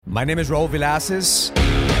My name is Raul Villacis,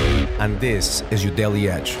 and this is your Daily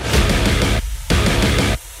Edge. I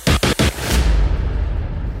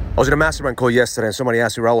was in a mastermind call yesterday, and somebody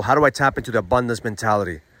asked me, Raul, how do I tap into the abundance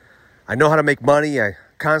mentality? I know how to make money. I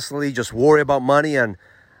constantly just worry about money, and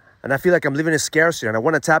I feel like I'm living in scarcity, and I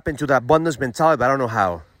want to tap into the abundance mentality, but I don't know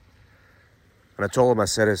how. And I told him, I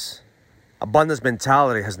said, abundance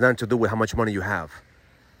mentality has nothing to do with how much money you have.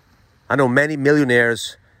 I know many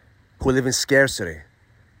millionaires who live in scarcity.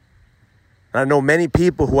 And I know many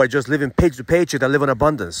people who are just living paycheck to paycheck that live in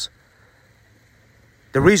abundance.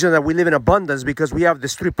 The reason that we live in abundance is because we have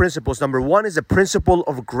these three principles. Number one is the principle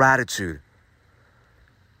of gratitude.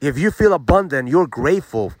 If you feel abundant, you're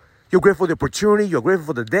grateful. You're grateful for the opportunity. You're grateful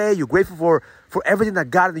for the day. You're grateful for everything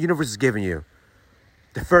that God in the universe is giving you.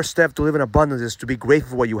 The first step to live in abundance is to be grateful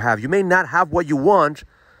for what you have. You may not have what you want,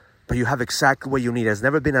 but you have exactly what you need. There's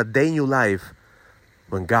never been a day in your life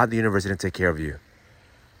when God in the universe didn't take care of you.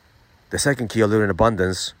 The second key of living in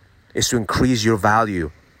abundance is to increase your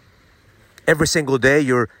value. Every single day,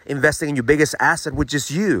 you're investing in your biggest asset, which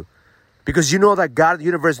is you. Because you know that God in the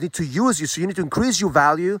universe needs to use you, so you need to increase your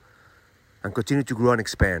value and continue to grow and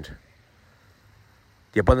expand.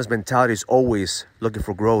 The abundance mentality is always looking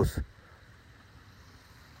for growth.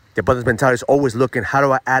 The abundance mentality is always looking, how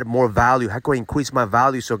do I add more value? How can I increase my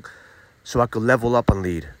value so I could level up and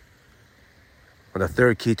lead? And the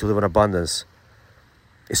third key to live in abundance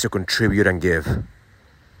is to contribute and give.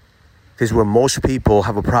 This is where most people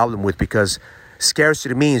have a problem with, because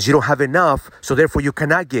scarcity means you don't have enough, so therefore you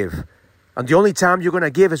cannot give. And the only time you're going to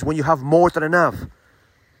give is when you have more than enough.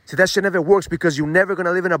 See, that shit never works, because you're never going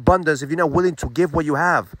to live in abundance if you're not willing to give what you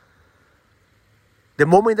have. The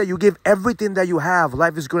moment that you give everything that you have,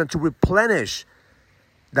 life is going to replenish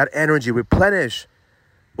that energy, replenish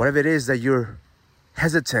whatever it is that you're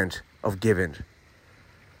hesitant of giving.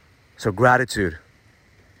 So gratitude,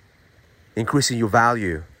 increasing your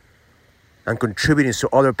value, and contributing so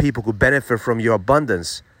other people could benefit from your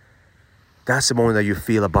abundance. That's the moment that you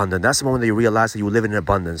feel abundant. That's the moment that you realize that you live in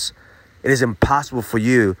abundance. It is impossible for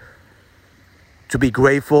you to be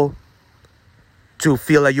grateful, to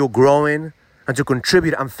feel that you're growing, and to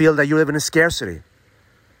contribute and feel that you're living in scarcity.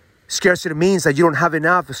 Scarcity means that you don't have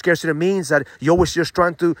enough. Scarcity means that you're always just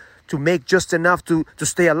trying to make just enough to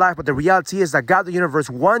stay alive. But the reality is that God, the universe,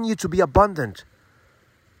 wants you to be abundant.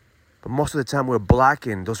 But most of the time we're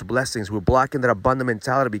blocking those blessings. We're blocking that abundant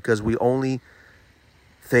mentality because we only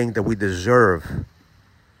think that we deserve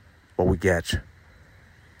what we get.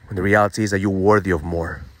 When the reality is that you're worthy of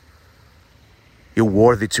more. You're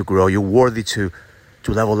worthy to grow. You're worthy to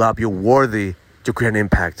level up. You're worthy to create an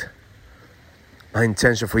impact. My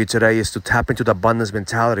intention for you today is to tap into the abundance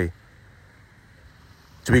mentality.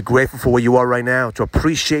 To be grateful for where you are right now. To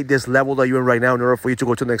appreciate this level that you're in right now in order for you to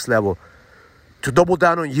go to the next level. To double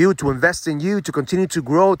down on you, to invest in you, to continue to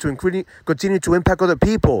grow, to continue to impact other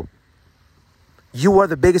people. You are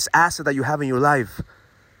the biggest asset that you have in your life.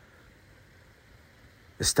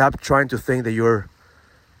 Stop trying to think that you're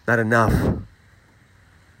not enough.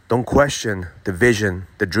 Don't question the vision,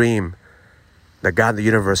 the dream that God, the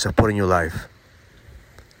universe, have put in your life.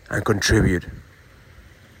 And contribute.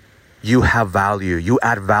 You have value. You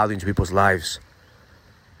add value into people's lives.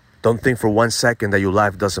 Don't think for 1 second that your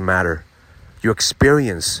life doesn't matter. Your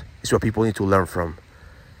experience is what people need to learn from.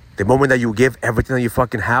 The moment that you give everything that you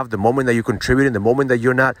fucking have, the moment that you contribute, and the moment that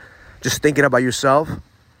you're not just thinking about yourself,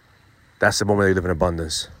 that's the moment that you live in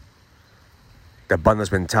abundance. The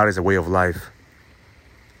abundance mentality is a way of life.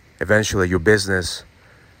 Eventually, your business,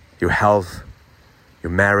 your health,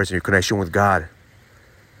 your marriage, and your connection with God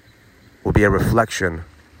will be a reflection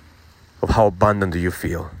of how abundant do you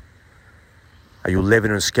feel. Are you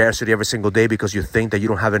living in scarcity every single day because you think that you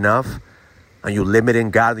don't have enough? And you limit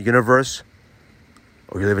in God, the universe?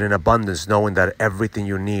 Or you're living in abundance knowing that everything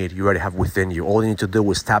you need, you already have within you. All you need to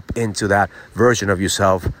do is tap into that version of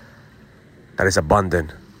yourself that is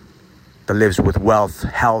abundant, that lives with wealth,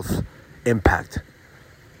 health, impact.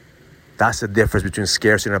 That's the difference between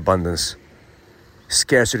scarcity and abundance.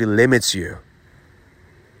 Scarcity limits you.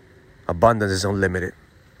 Abundance is unlimited.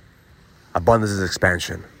 Abundance is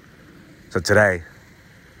expansion. So today,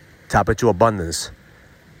 tap into abundance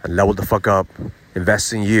and level the fuck up,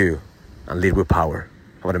 invest in you, and lead with power.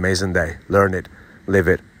 Have an amazing day. Learn it, live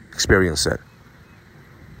it, experience it.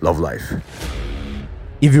 Love life.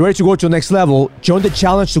 If you're ready to go to the next level, join the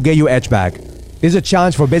challenge to get your edge back. This is a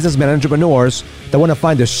challenge for businessmen and entrepreneurs that want to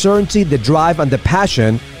find the certainty, the drive, and the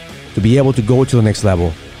passion to be able to go to the next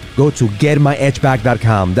level. Go to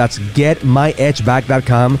getmyedgeback.com. That's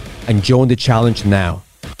getmyedgeback.com and join the challenge now.